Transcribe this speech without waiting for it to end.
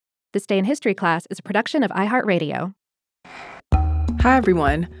This Day in History class is a production of iHeartRadio. Hi,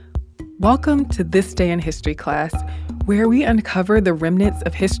 everyone. Welcome to This Day in History class, where we uncover the remnants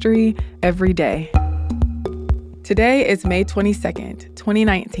of history every day. Today is May 22nd,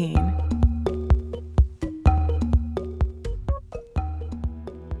 2019.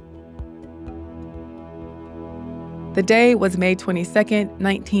 The day was May 22nd,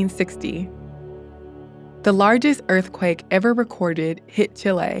 1960. The largest earthquake ever recorded hit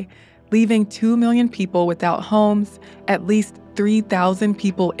Chile, leaving 2 million people without homes, at least 3,000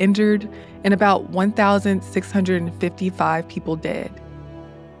 people injured, and about 1,655 people dead.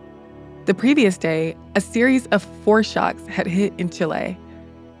 The previous day, a series of foreshocks had hit in Chile.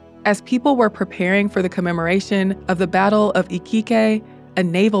 As people were preparing for the commemoration of the Battle of Iquique, a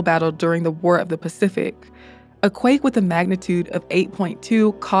naval battle during the War of the Pacific, a quake with a magnitude of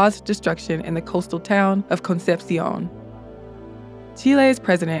 8.2 caused destruction in the coastal town of Concepcion. Chile's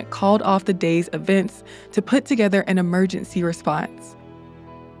president called off the day's events to put together an emergency response.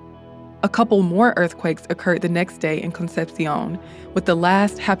 A couple more earthquakes occurred the next day in Concepcion, with the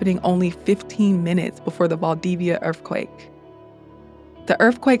last happening only 15 minutes before the Valdivia earthquake. The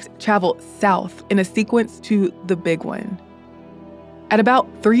earthquakes traveled south in a sequence to the big one. At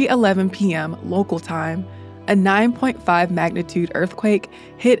about 3:11 p.m. local time, a 9.5 magnitude earthquake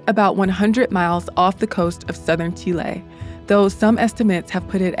hit about 100 miles off the coast of southern Chile, though some estimates have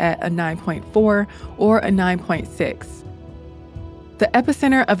put it at a 9.4 or a 9.6. The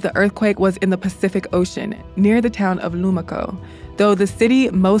epicenter of the earthquake was in the Pacific Ocean, near the town of Lumaco, though the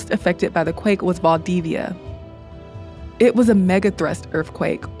city most affected by the quake was Valdivia. It was a megathrust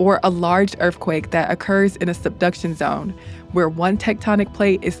earthquake, or a large earthquake that occurs in a subduction zone, where one tectonic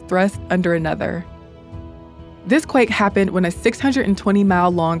plate is thrust under another. This quake happened when a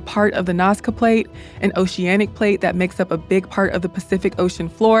 620-mile-long part of the Nazca Plate, an oceanic plate that makes up a big part of the Pacific Ocean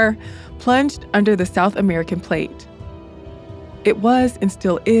floor, plunged under the South American plate. It was, and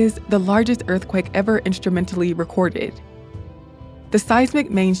still is, the largest earthquake ever instrumentally recorded. The seismic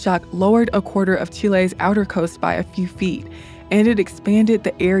main shock lowered a quarter of Chile's outer coast by a few feet, and it expanded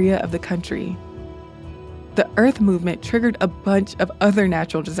the area of the country. The Earth movement triggered a bunch of other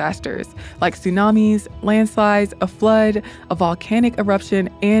natural disasters, like tsunamis, landslides, a flood, a volcanic eruption,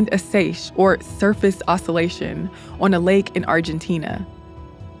 and a seiche, or surface oscillation, on a lake in Argentina.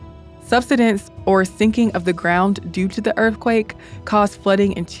 Subsidence, or sinking of the ground due to the earthquake, caused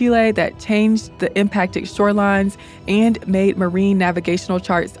flooding in Chile that changed the impacted shorelines and made marine navigational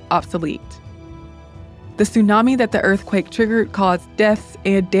charts obsolete. The tsunami that the earthquake triggered caused deaths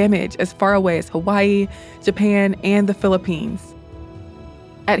and damage as far away as Hawaii, Japan, and the Philippines.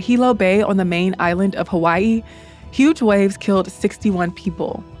 At Hilo Bay on the main island of Hawaii, huge waves killed 61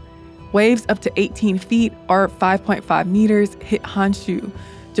 people. Waves up to 18 feet, or 5.5 meters, hit Honshu,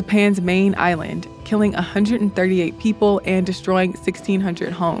 Japan's main island, killing 138 people and destroying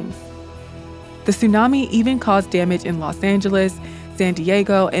 1,600 homes. The tsunami even caused damage in Los Angeles, San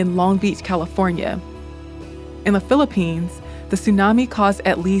Diego, and Long Beach, California. In the Philippines, the tsunami caused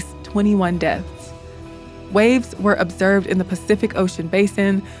at least 21 deaths. Waves were observed in the Pacific Ocean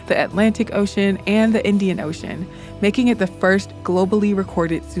basin, the Atlantic Ocean, and the Indian Ocean, making it the first globally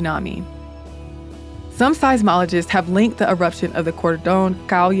recorded tsunami. Some seismologists have linked the eruption of the Cordón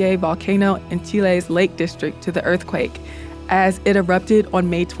Caulle volcano in Chile's Lake District to the earthquake, as it erupted on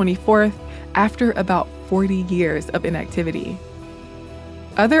May 24th after about 40 years of inactivity.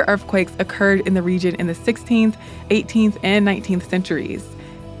 Other earthquakes occurred in the region in the 16th, 18th, and 19th centuries,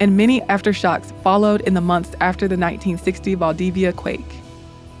 and many aftershocks followed in the months after the 1960 Valdivia quake.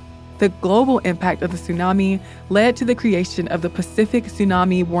 The global impact of the tsunami led to the creation of the Pacific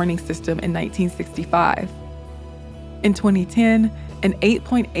Tsunami Warning System in 1965. In 2010, an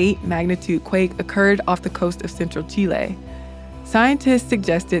 8.8 magnitude quake occurred off the coast of central Chile. Scientists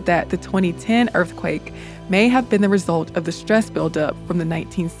suggested that the 2010 earthquake may have been the result of the stress buildup from the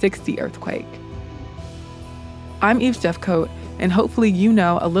 1960 earthquake. I'm Eve Jeffcoat, and hopefully you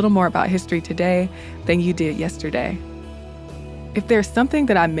know a little more about history today than you did yesterday. If there's something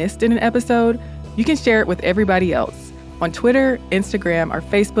that I missed in an episode, you can share it with everybody else on Twitter, Instagram, or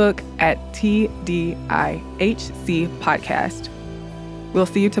Facebook at TDIHC Podcast. We'll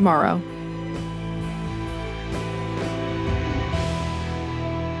see you tomorrow.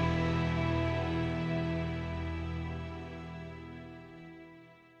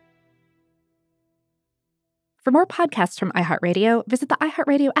 For more podcasts from iHeartRadio, visit the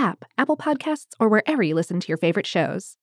iHeartRadio app, Apple Podcasts, or wherever you listen to your favorite shows.